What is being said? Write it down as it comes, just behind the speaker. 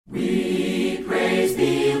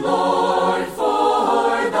Lord,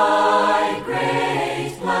 for thy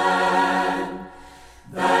great plan,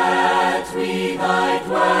 that we thy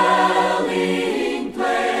dwelling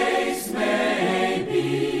place may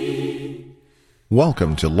be.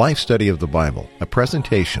 Welcome to Life Study of the Bible, a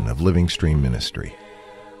presentation of Living Stream Ministry.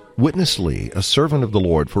 Witness Lee, a servant of the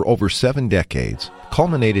Lord for over 7 decades,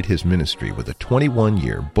 culminated his ministry with a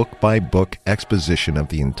 21-year book-by-book exposition of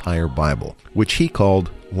the entire Bible, which he called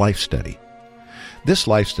Life Study. This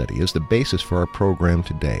Life Study is the basis for our program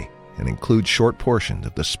today and includes short portions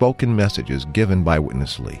of the spoken messages given by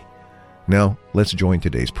Witness Lee. Now, let's join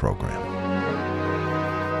today's program.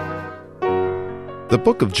 The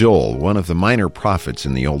book of Joel, one of the minor prophets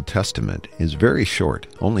in the Old Testament, is very short,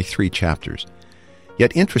 only 3 chapters.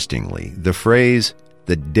 Yet interestingly, the phrase,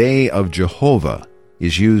 the day of Jehovah,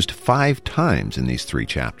 is used 5 times in these 3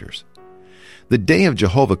 chapters. The day of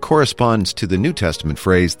Jehovah corresponds to the New Testament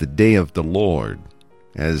phrase, the day of the Lord,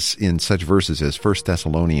 as in such verses as 1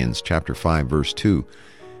 Thessalonians chapter 5, verse 2,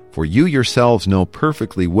 "For you yourselves know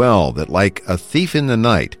perfectly well that like a thief in the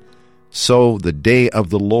night, so the day of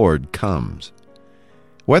the Lord comes."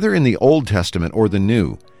 Whether in the Old Testament or the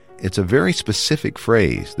New, it's a very specific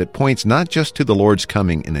phrase that points not just to the Lord's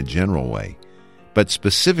coming in a general way, but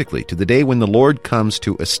specifically to the day when the Lord comes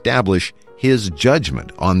to establish His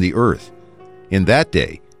judgment on the earth. In that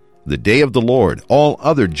day, the day of the Lord, all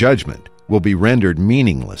other judgment will be rendered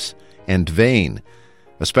meaningless and vain,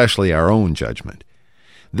 especially our own judgment.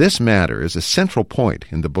 This matter is a central point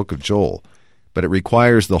in the book of Joel, but it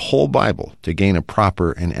requires the whole Bible to gain a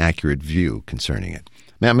proper and accurate view concerning it.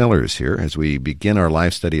 Matt Miller is here as we begin our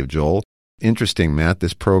life study of Joel. Interesting, Matt,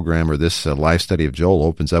 this program or this life study of Joel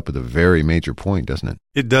opens up with a very major point, doesn't it?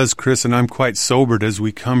 It does, Chris, and I'm quite sobered as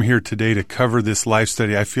we come here today to cover this life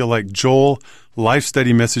study. I feel like Joel, life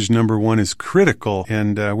study message number 1 is critical,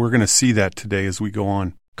 and we're going to see that today as we go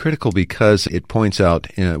on. Critical because it points out,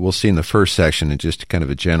 we'll see in the first section, just kind of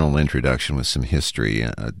a general introduction with some history,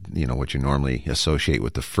 what you normally associate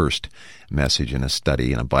with the first message in a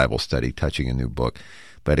study, in a Bible study, touching a new book.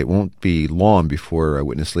 But it won't be long before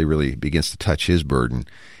Witness Lee really begins to touch his burden,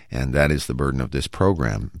 and that is the burden of this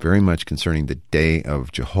program, very much concerning the day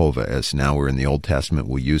of Jehovah, as now we're in the Old Testament.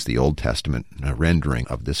 We'll use the Old Testament rendering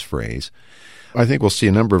of this phrase. I think we'll see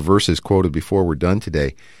a number of verses quoted before we're done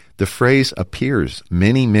today. The phrase appears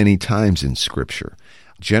many, many times in Scripture,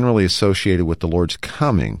 generally associated with the Lord's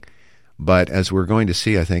coming, but as we're going to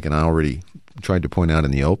see, I think, and I already tried to point out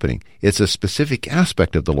in the opening, it's a specific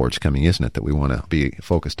aspect of the Lord's coming, isn't it, that we want to be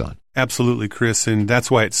focused on? Absolutely, Chris, and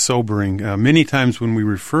that's why it's sobering. Many times when we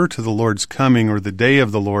refer to the Lord's coming or the day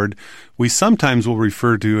of the Lord, we sometimes will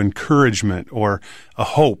refer to encouragement or a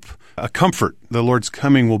hope, a comfort. The Lord's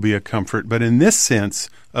coming will be a comfort, but in this sense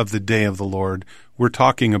of the day of the Lord, we're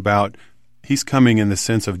talking about He's coming in the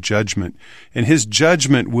sense of judgment. And His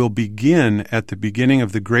judgment will begin at the beginning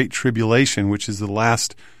of the Great Tribulation, which is the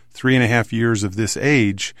last 3.5 years of this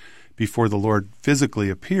age before the Lord physically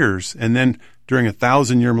appears. And then during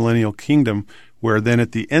 1,000-year millennial kingdom, where then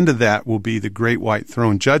at the end of that will be the great white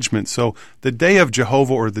throne judgment. So the day of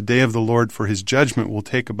Jehovah or the day of the Lord for His judgment will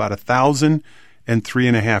take about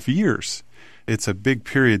 1,003.5 years. It's a big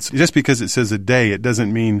period. So just because it says a day, it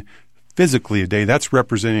doesn't mean physically a day. That's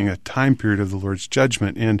representing a time period of the Lord's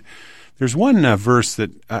judgment. And there's one verse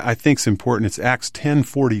that I think is important. It's Acts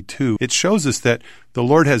 10:42. It shows us that the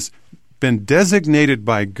Lord has been designated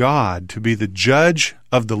by God to be the judge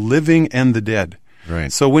of the living and the dead.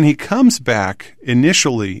 Right. So when He comes back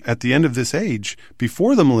initially at the end of this age,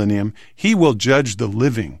 before the millennium, He will judge the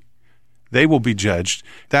living. They will be judged.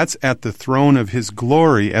 That's at the throne of His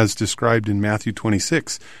glory as described in Matthew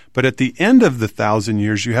 26. But at the end of the 1,000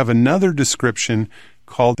 years, you have another description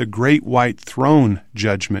called the Great White Throne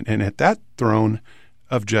Judgment. And at that throne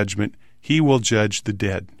of judgment, He will judge the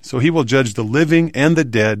dead. So He will judge the living and the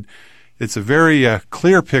dead. It's a very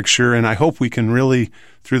clear picture, and I hope we can really,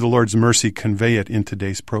 through the Lord's mercy, convey it in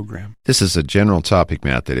today's program. This is a general topic,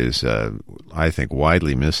 Matt, that is, I think,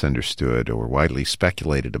 widely misunderstood or widely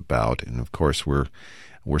speculated about. And, of course, we're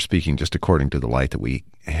speaking just according to the light that we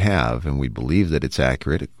have, and we believe that it's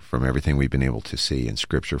accurate from everything we've been able to see in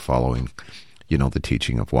Scripture following the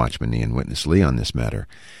teaching of Watchman Nee and Witness Lee on this matter.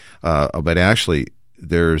 But actually,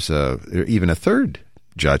 there's even a third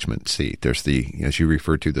judgment seat. There's as you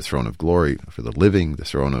referred to, the throne of glory for the living,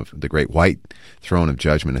 the great white throne of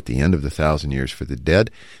judgment at the end of the 1,000 years for the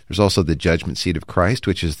dead. There's also the judgment seat of Christ,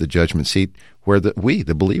 which is the judgment seat where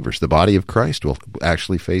the believers, the body of Christ, will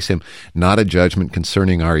actually face Him. Not a judgment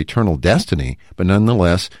concerning our eternal destiny, but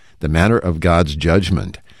nonetheless the matter of God's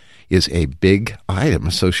judgment is a big item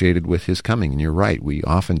associated with his coming. And you're right, we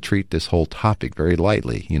often treat this whole topic very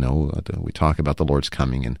lightly. We talk about the Lord's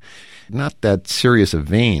coming in not that serious a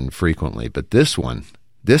vein frequently, but this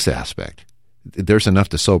aspect, there's enough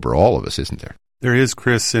to sober all of us, isn't there? There is,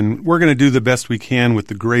 Chris, and we're going to do the best we can with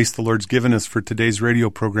the grace the Lord's given us for today's radio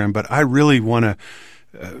program, but I really want to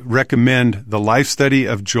recommend the life study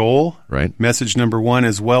of Joel, right? Message number 1,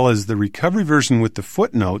 as well as the recovery version with the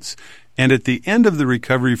footnotes. And at the end of the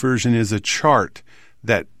recovery version is a chart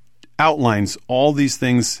that outlines all these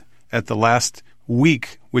things at the last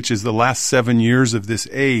week, which is the last 7 years of this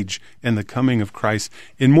age and the coming of Christ,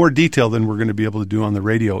 in more detail than we're going to be able to do on the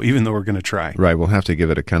radio, even though we're going to try. Right. We'll have to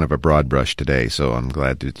give it a kind of a broad brush today, so I'm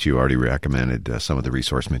glad that you already recommended some of the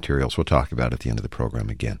resource materials. We'll talk about at the end of the program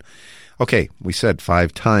again. Okay, we said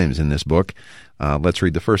 5 times in this book. Let's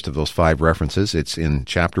read the first of those 5 references. It's in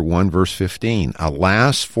chapter 1, verse 15.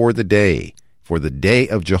 Alas for the day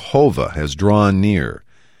of Jehovah has drawn near,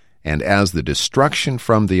 and as the destruction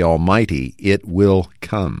from the Almighty, it will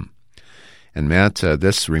come. And Matt,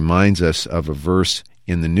 this reminds us of a verse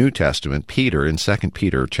in the New Testament. Peter, in 2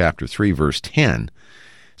 Peter chapter 3, verse 10,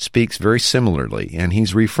 speaks very similarly, and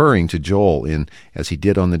he's referring to Joel as he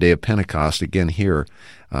did on the day of Pentecost. Again here,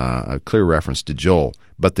 a clear reference to Joel.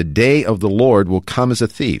 But the day of the Lord will come as a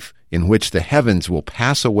thief, in which the heavens will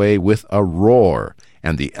pass away with a roar,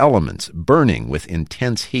 and the elements, burning with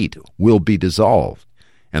intense heat, will be dissolved,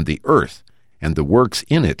 and the earth and the works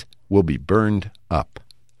in it will be burned up.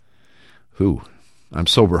 I'm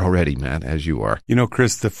sober already, Matt, as you are.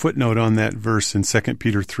 Chris, the footnote on that verse in 2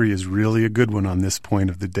 Peter 3 is really a good one on this point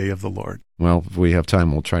of the day of the Lord. Well, if we have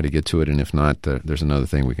time, we'll try to get to it, and if not, there's another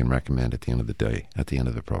thing we can recommend at the end of the day, at the end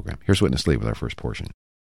of the program. Here's Witness Lee with our first portion.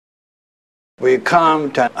 We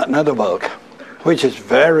come to another book, which is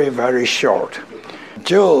very, very short.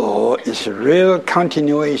 Joel is a real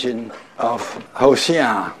continuation of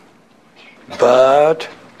Hosea, but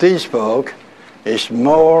this book is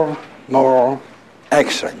more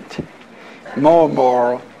excellent,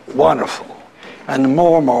 more wonderful, and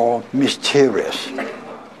more mysterious.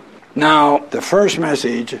 Now, the first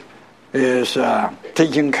message is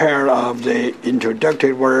taking care of the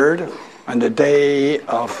introductory word and the day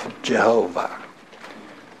of Jehovah.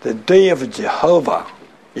 The day of Jehovah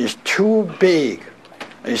is too big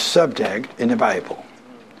a subject in the Bible,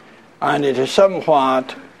 and it is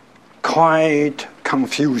somewhat quite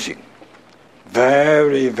confusing,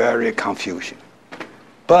 very, very confusing.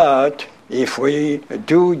 But if we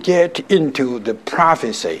do get into the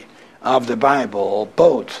prophecy of the Bible,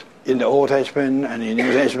 both in the Old Testament and in the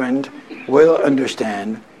New Testament, we'll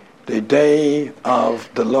understand the day of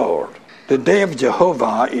the Lord. The day of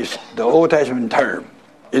Jehovah is the Old Testament term.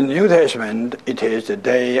 In the New Testament, it is the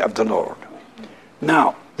day of the Lord.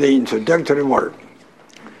 Now, the introductory word.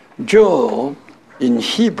 Joel in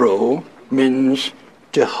Hebrew means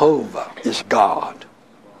Jehovah is God.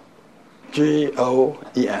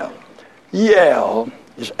 G-O-E-L. E-L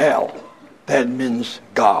is L. That means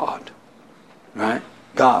God. Right?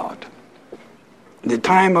 God. The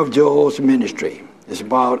time of Joel's ministry is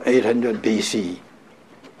about 800 BC.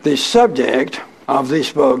 The subject of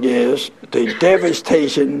this book is the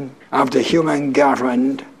devastation of the human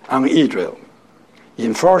government on Israel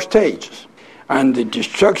in 4 stages, and the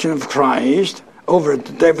destruction of Christ over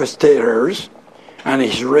the devastators and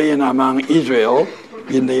his reign among Israel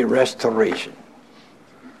in the restoration.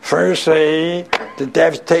 Firstly, the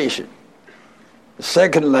devastation.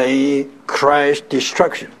 Secondly, Christ's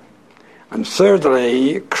destruction. And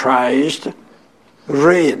thirdly, Christ's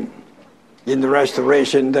reign in the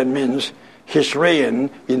restoration. That means his reign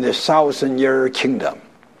in the 1,000-year kingdom.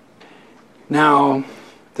 Now,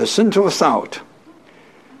 the Central South.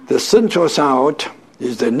 The Central South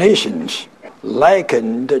is the nations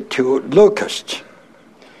likened to locusts.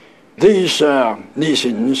 These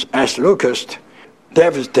nations, as locusts,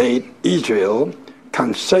 devastate Israel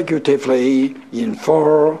consecutively in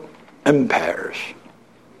 4 empires.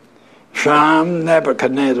 From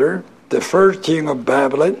Nebuchadnezzar, the first king of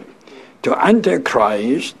Babylon, to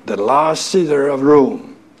Antichrist, the last Caesar of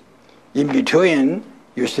Rome. In between,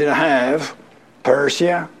 you still have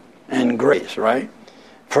Persia and Greece, right?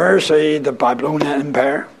 Firstly, the Babylonian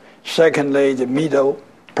Empire. Secondly, the Middle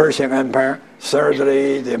Persian Empire.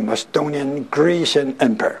 Thirdly, the Macedonian Grecian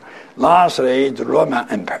Empire. Lastly, the Roman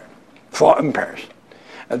Empire. 4 empires.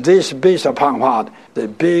 This based upon what? The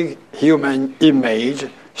big human image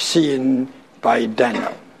seen by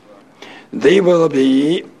Daniel. They will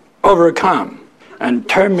be overcome and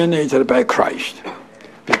terminated by Christ,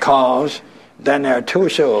 because Daniel 2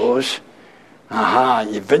 shows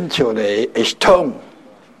eventually a stone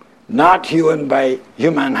not hewn by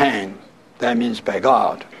human hand, that means by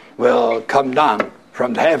God, will come down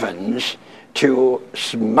from the heavens to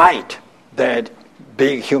smite that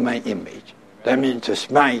big human image. That means to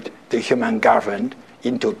smite the human government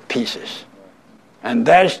into pieces. And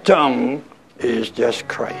that stone is just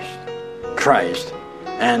Christ. Christ.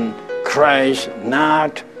 And Christ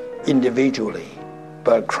not individually,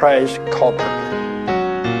 but Christ corporately.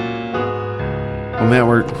 Well,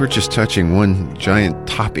 Matt, we're just touching one giant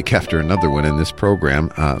topic after another one in this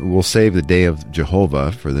program. We'll save the Day of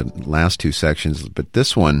Jehovah for the last two sections, but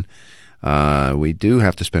this one, we do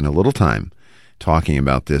have to spend a little time talking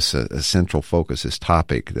about this central focus, this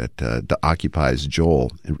topic that occupies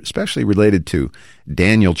Joel, especially related to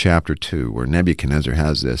Daniel chapter 2, where Nebuchadnezzar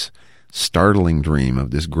has this startling dream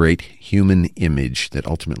of this great human image that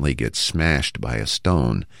ultimately gets smashed by a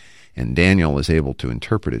stone, and Daniel is able to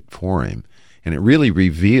interpret it for him. And it really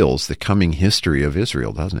reveals the coming history of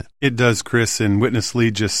Israel, doesn't it? It does, Chris, and Witness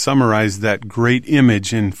Lee just summarized that great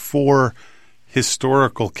image in 4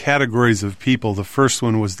 historical categories of people. The first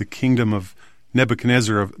one was the kingdom of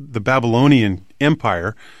Nebuchadnezzar of the Babylonian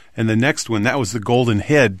Empire, and the next one, that was the golden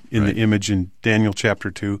head in the image in Daniel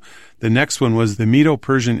chapter 2. The next one was the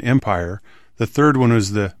Medo-Persian Empire. The third one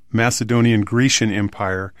was the Macedonian Grecian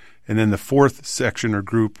Empire, and then the fourth section or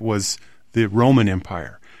group was the Roman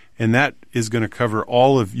Empire. And that is going to cover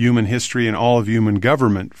all of human history and all of human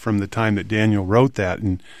government from the time that Daniel wrote that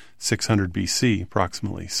in 600 BC,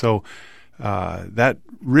 approximately. So that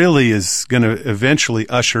really is going to eventually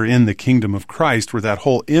usher in the kingdom of Christ, where that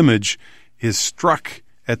whole image is struck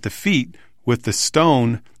at the feet with the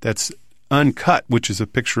stone that's uncut, which is a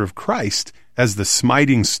picture of Christ as the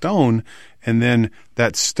smiting stone. And then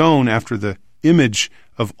that stone, after the image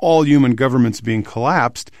of all human governments being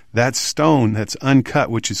collapsed, that stone that's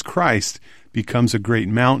uncut, which is Christ, becomes a great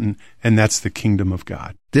mountain, and that's the kingdom of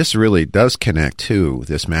God. This really does connect to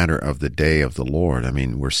this matter of the day of the Lord. I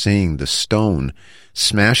mean, we're seeing the stone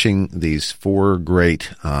smashing these 4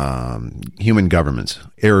 great human governments,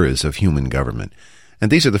 eras of human government.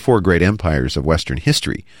 And these are the 4 great empires of Western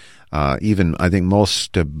history. Even, I think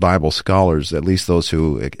most Bible scholars, at least those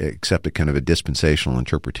who accept a kind of a dispensational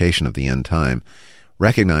interpretation of the end time,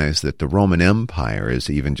 recognize that the Roman Empire has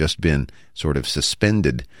even just been sort of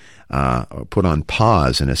suspended, put on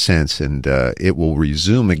pause in a sense, and it will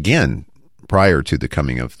resume again prior to the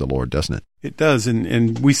coming of the Lord, doesn't it? It does,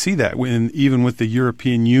 and we see that even with the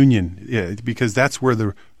European Union, because that's where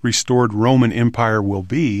the restored Roman Empire will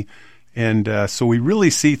be. And so we really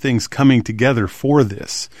see things coming together for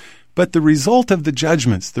this. But the result of the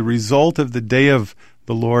judgments, the result of the day of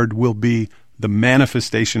the Lord will be the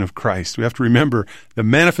manifestation of Christ. We have to remember the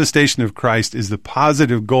manifestation of Christ is the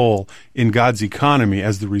positive goal in God's economy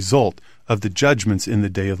as the result of the judgments in the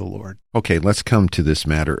day of the Lord. Okay, let's come to this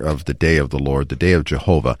matter of the day of the Lord, the day of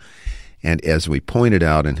Jehovah. And as we pointed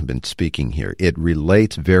out and have been speaking here, it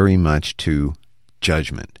relates very much to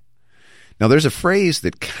judgment. Now, there's a phrase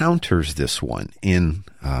that counters this one in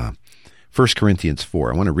 1 Corinthians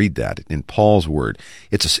 4. I want to read that in Paul's word.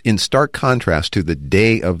 It's in stark contrast to the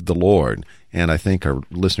day of the Lord, and I think our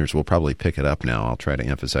listeners will probably pick it up now. I'll try to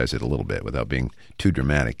emphasize it a little bit without being too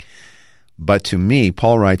dramatic. But to me,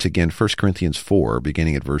 Paul writes again, 1 Corinthians 4,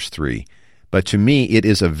 beginning at verse 3, "But to me it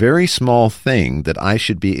is a very small thing that I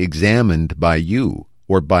should be examined by you,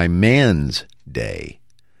 or by man's day.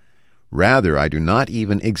 Rather, I do not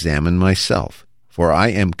even examine myself, for I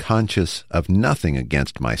am conscious of nothing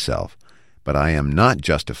against myself, but I am not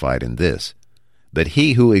justified in this. But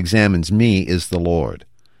he who examines me is the Lord.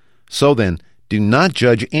 So then, do not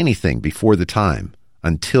judge anything before the time,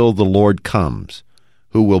 until the Lord comes,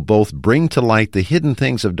 who will both bring to light the hidden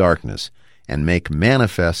things of darkness and make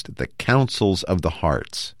manifest the counsels of the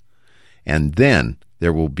hearts. And then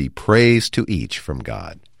there will be praise to each from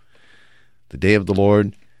God." The day of the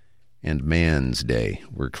Lord and man's day.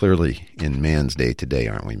 We're clearly in man's day today,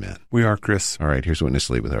 aren't we, Matt? We are, Chris. All right, here's Witness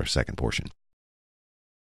Lee with our second portion.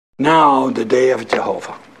 Now the day of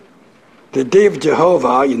Jehovah. The day of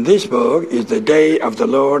Jehovah in this book is the day of the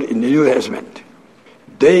Lord in the New Testament.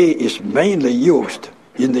 Day is mainly used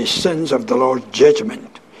in the sense of the Lord's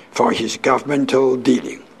judgment for his governmental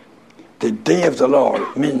dealing. The day of the Lord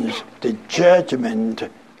means the judgment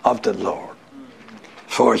of the Lord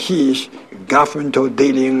for his governmental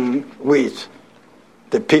dealing with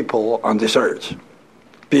the people on this earth.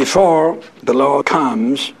 Before the Lord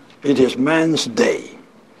comes, it is man's day,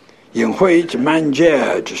 in which man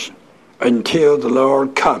judges until the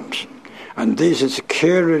Lord comes. And this is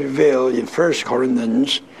clearly revealed in 1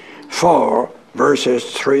 Corinthians 4, verses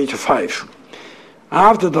 3 to 5.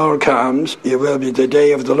 After the Lord comes, it will be the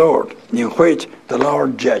day of the Lord, in which the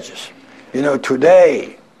Lord judges.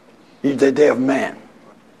 Today is the day of man.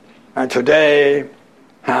 And today,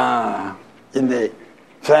 in the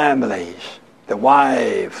families, the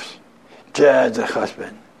wives judge the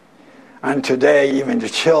husband. And today, even the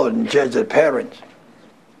children judge the parents.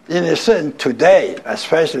 In a sense, today,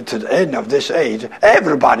 especially to the end of this age,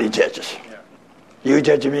 everybody judges. You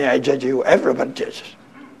judge me, I judge you, everybody judges.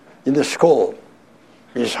 In the school,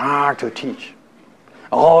 it's hard to teach.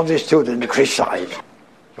 All the students criticize.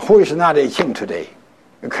 Who is not 18 today?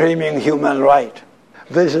 Claiming human right.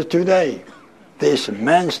 This is today. This is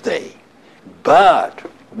man's day. But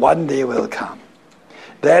one day will come.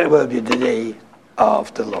 That will be the day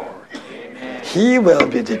of the Lord. Amen. He will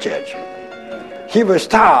be the judge. He will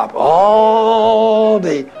stop all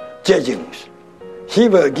the judgings. He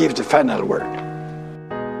will give the final word.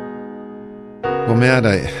 Well, Matt,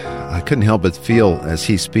 I couldn't help but feel as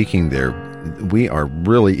he's speaking there, we are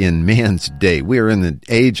really in man's day. We are in the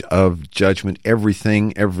age of judgment.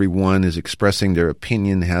 Everything, everyone is expressing their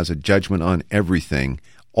opinion, has a judgment on everything.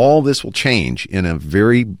 All this will change in a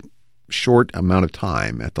very short amount of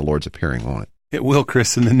time at the Lord's appearing, won't it? It will,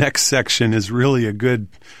 Chris, and the next section is really a good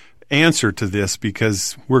answer to this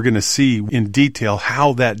because we're going to see in detail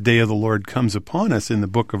how that day of the Lord comes upon us in the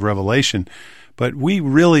book of Revelation. But we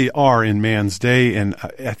really are in man's day, and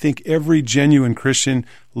I think every genuine Christian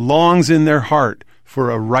longs in their heart for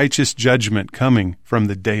a righteous judgment coming from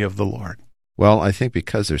the day of the Lord. Well, I think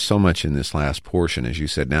because there's so much in this last portion, as you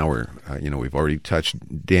said, now we're, we've already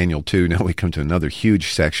touched Daniel 2. Now we come to another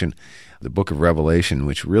huge section, the book of Revelation,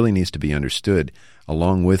 which really needs to be understood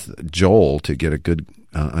along with Joel to get a good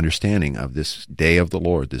understanding of this day of the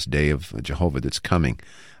Lord, this day of Jehovah that's coming.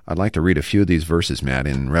 I'd like to read a few of these verses, Matt,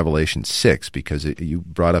 in Revelation 6, because you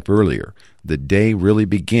brought up earlier. The day really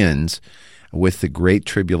begins with the Great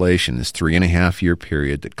Tribulation, this 3.5-year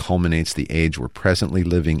period that culminates the age we're presently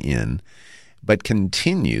living in, but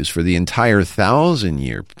continues for the entire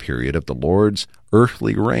 1,000-year period of the Lord's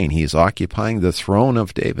earthly reign. He is occupying the throne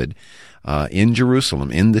of David in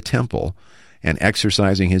Jerusalem, in the temple, and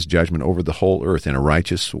exercising his judgment over the whole earth in a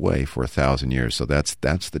righteous way for 1,000 years. So that's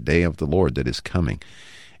the day of the Lord that is coming.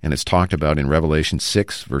 And it's talked about in Revelation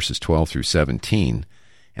 6, verses 12 through 17.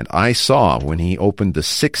 And I saw when he opened the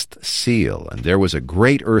 6th seal, and there was a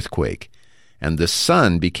great earthquake, and the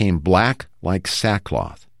sun became black like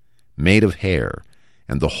sackcloth, made of hair,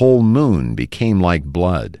 and the whole moon became like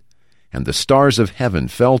blood. And the stars of heaven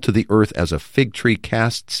fell to the earth as a fig tree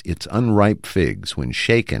casts its unripe figs when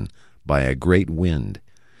shaken by a great wind.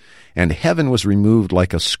 And heaven was removed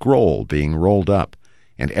like a scroll being rolled up,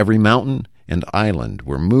 and every mountain and island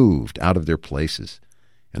were moved out of their places.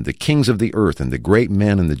 And the kings of the earth, and the great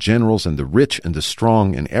men, and the generals, and the rich, and the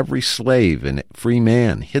strong, and every slave and free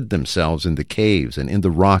man hid themselves in the caves and in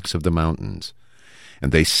the rocks of the mountains.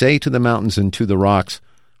 And they say to the mountains and to the rocks,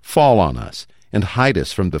 Fall on us, and hide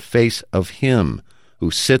us from the face of him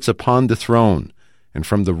who sits upon the throne, and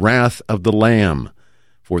from the wrath of the Lamb.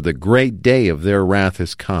 For the great day of their wrath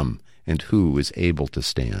has come, and who is able to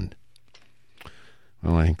stand?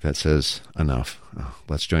 Well, I think that says enough.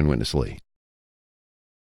 Let's join Witness Lee.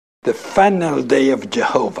 The final day of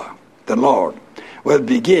Jehovah, the Lord, will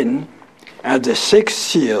begin at the 6th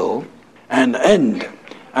seal and end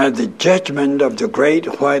at the judgment of the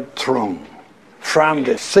great white throne. From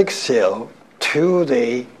the 6th seal to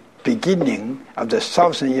the beginning of the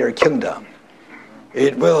 1,000-year kingdom,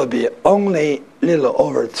 it will be only a little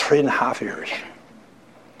over 3.5 years.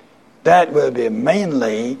 That will be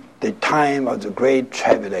mainly the time of the Great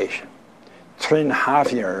Tribulation.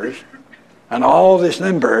 3.5 years, and all these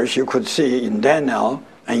numbers you could see in Daniel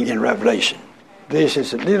and in Revelation. This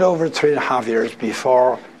is a little over 3.5 years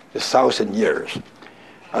before the 1,000 years.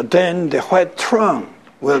 Then the white throne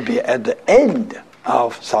will be at the end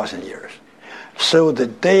of 1,000 years. So the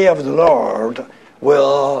day of the Lord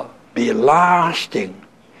will be lasting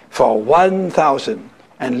for 1,000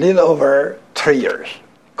 and little over 3 years.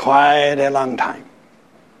 Quite a long time.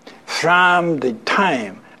 From the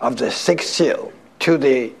time of the 6th seal to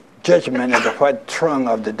the judgment of the white throne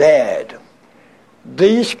of the dead,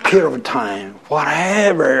 this period of time,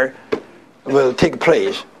 whatever will take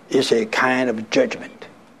place, is a kind of judgment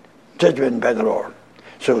by the Lord.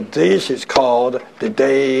 So this is called the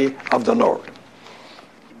day of the Lord.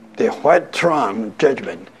 The white throne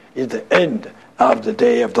judgment is the end of the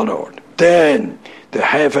day of the Lord. Then the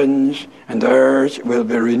heavens and the earth will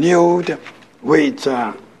be renewed with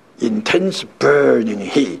intense burning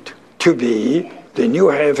heat to be the new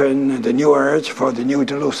heaven and the new earth for the new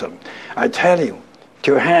Jerusalem. I tell you,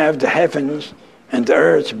 to have the heavens and the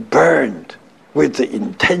earth burned with the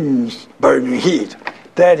intense burning heat.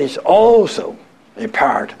 That is also a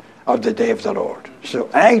part of the day of the Lord. So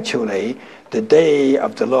actually, the day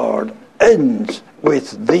of the Lord ends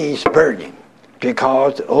with this burning,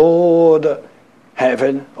 because all the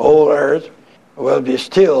heaven, all earth will be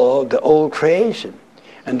still the old creation.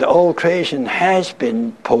 And the old creation has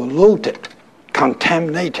been polluted,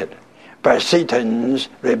 contaminated by Satan's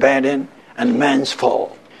rebellion and man's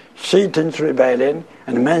fall. Satan's rebellion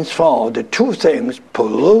and man's fall, the two things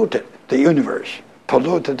polluted the universe,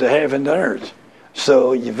 polluted the heaven and earth.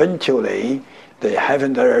 So eventually, the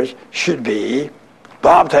heaven and earth should be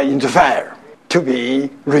baptized into fire, to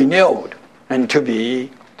be renewed, and to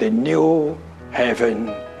be the new heaven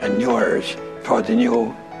and new earth for the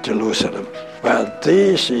new Jerusalem. Well,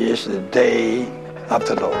 this is the day of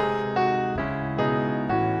the Lord.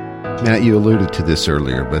 Matt, you alluded to this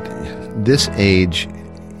earlier, but this age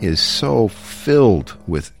is so filled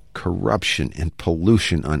with corruption and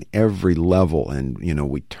pollution on every level. And,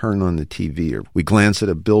 we turn on the TV or we glance at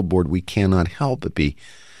a billboard, we cannot help but be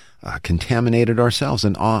contaminated ourselves.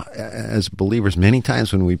 And as believers, many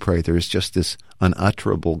times when we pray, there is just this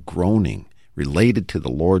unutterable groaning related to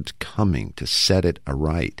the Lord's coming to set it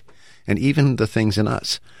aright. And even the things in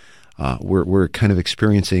us, we're kind of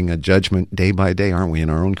experiencing a judgment day by day, aren't we, in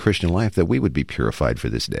our own Christian life, that we would be purified for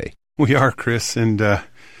this day. We are, Chris, and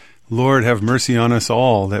Lord, have mercy on us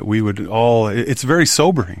all, that we would all, it's very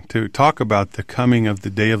sobering to talk about the coming of the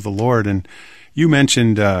day of the Lord. And you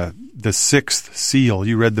mentioned the sixth seal.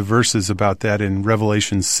 You read the verses about that in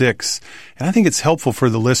Revelation 6. And I think it's helpful for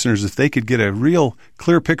the listeners if they could get a real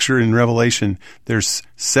clear picture in Revelation. There's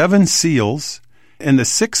 7 seals, and the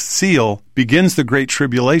 6th seal begins the Great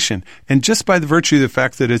Tribulation. And just by the virtue of the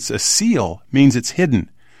fact that it's a seal means it's hidden.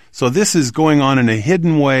 So this is going on in a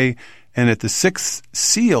hidden way. And at the 6th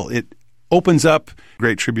seal, it opens up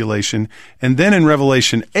Great Tribulation. And then in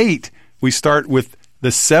Revelation 8, we start with the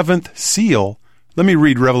 7th seal. Let me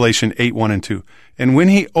read Revelation 8, 1 and 2. And when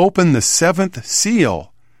he opened the 7th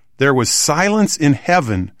seal, there was silence in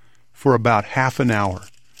heaven for about half an hour.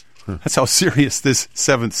 That's how serious this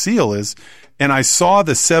 7th seal is. And I saw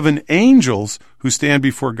the 7 angels who stand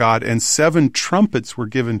before God, and 7 trumpets were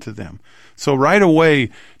given to them. So right away,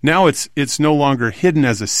 now it's no longer hidden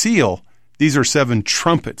as a seal. These are 7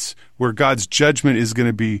 trumpets where God's judgment is going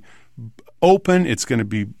to be open, it's going to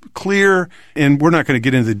be clear, and we're not going to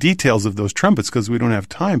get into the details of those trumpets because we don't have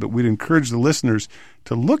time, but we'd encourage the listeners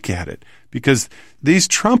to look at it, because these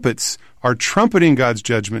trumpets are trumpeting God's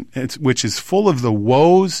judgment, which is full of the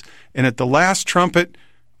woes, and at the last trumpet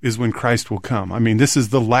is when Christ will come. I mean, this is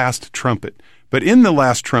the last trumpet. But in the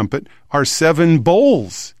last trumpet are 7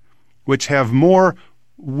 bowls, which have more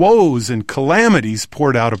woes and calamities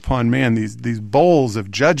poured out upon man, these bowls of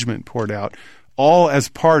judgment poured out, all as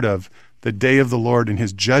part of the day of the Lord and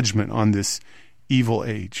his judgment on this evil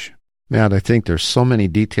age. Matt, I think there's so many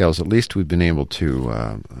details. At least we've been able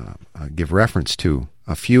to give reference to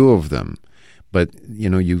a few of them. But,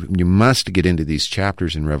 you must get into these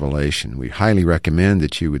chapters in Revelation. We highly recommend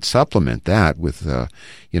that you would supplement that with,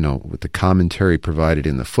 with the commentary provided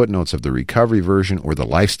in the footnotes of the Recovery Version or the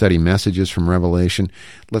Life Study Messages from Revelation.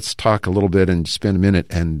 Let's talk a little bit and spend a minute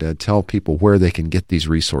and tell people where they can get these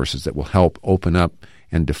resources that will help open up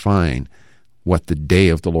and define what the day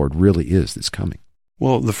of the Lord really is that's coming.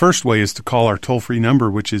 Well, the first way is to call our toll-free number,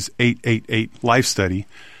 which is 888-LIFE-STUDY.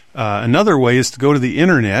 Another way is to go to the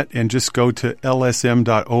internet and just go to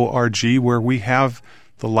lsm.org, where we have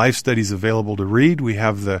the life studies available to read. We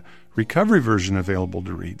have the recovery version available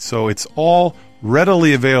to read. So it's all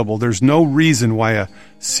readily available. There's no reason why a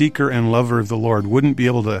seeker and lover of the Lord wouldn't be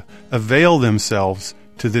able to avail themselves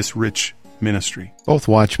to this rich ministry. Both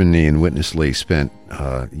Watchman Nee and Witness Lee spent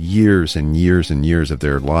years and years and years of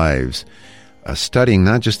their lives studying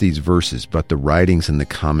not just these verses, but the writings and the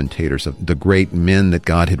commentators of the great men that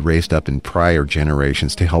God had raised up in prior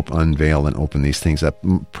generations to help unveil and open these things up.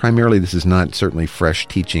 Primarily, this is not certainly fresh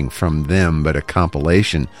teaching from them, but a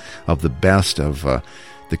compilation of the best of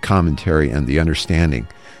the commentary and the understanding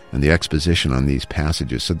and the exposition on these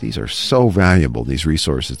passages. So these are so valuable, these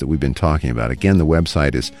resources that we've been talking about. Again, the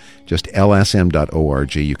website is just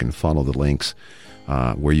lsm.org. You can follow the links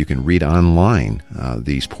where you can read online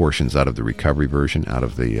these portions out of the Recovery Version, out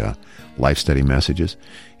of the Life Study Messages,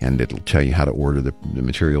 and it'll tell you how to order the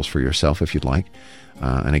materials for yourself if you'd like.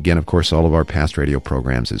 And again, of course, all of our past radio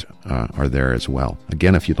programs are there as well.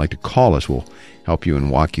 Again, if you'd like to call us, we'll help you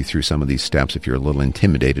and walk you through some of these steps if you're a little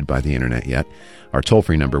intimidated by the internet yet. Our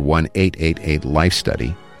toll-free number,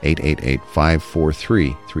 1-888-LIFE-STUDY,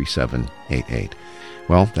 888-543-3788.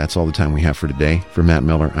 Well, that's all the time we have for today. For Matt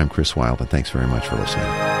Miller, I'm Chris Wilde, and thanks very much for listening.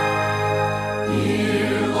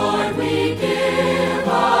 Here, Lord, we give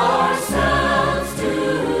ourselves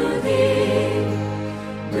to Thee.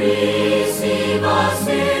 Receive us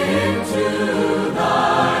into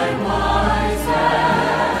Thy wise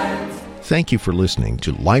hands. Thank you for listening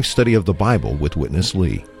to Life Study of the Bible with Witness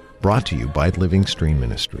Lee, brought to you by Living Stream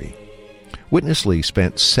Ministry. Witness Lee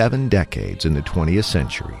spent 7 decades in the 20th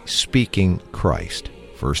century speaking Christ,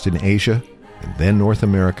 first in Asia and then North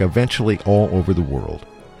America, eventually all over the world.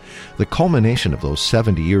 The culmination of those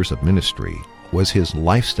 70 years of ministry was his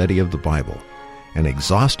life study of the Bible, an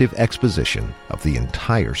exhaustive exposition of the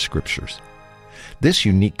entire Scriptures. This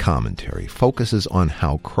unique commentary focuses on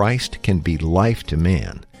how Christ can be life to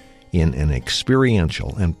man in an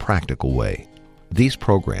experiential and practical way. These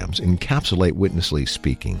programs encapsulate Witness Lee's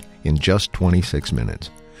speaking in just 26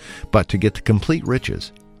 minutes. But to get the complete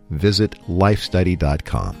riches, visit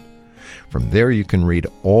lifestudy.com. From there you can read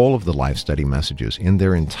all of the Life Study messages in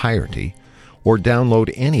their entirety or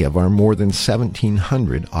download any of our more than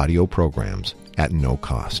 1,700 audio programs at no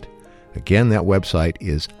cost. Again, that website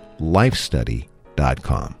is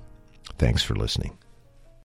lifestudy.com. Thanks for listening.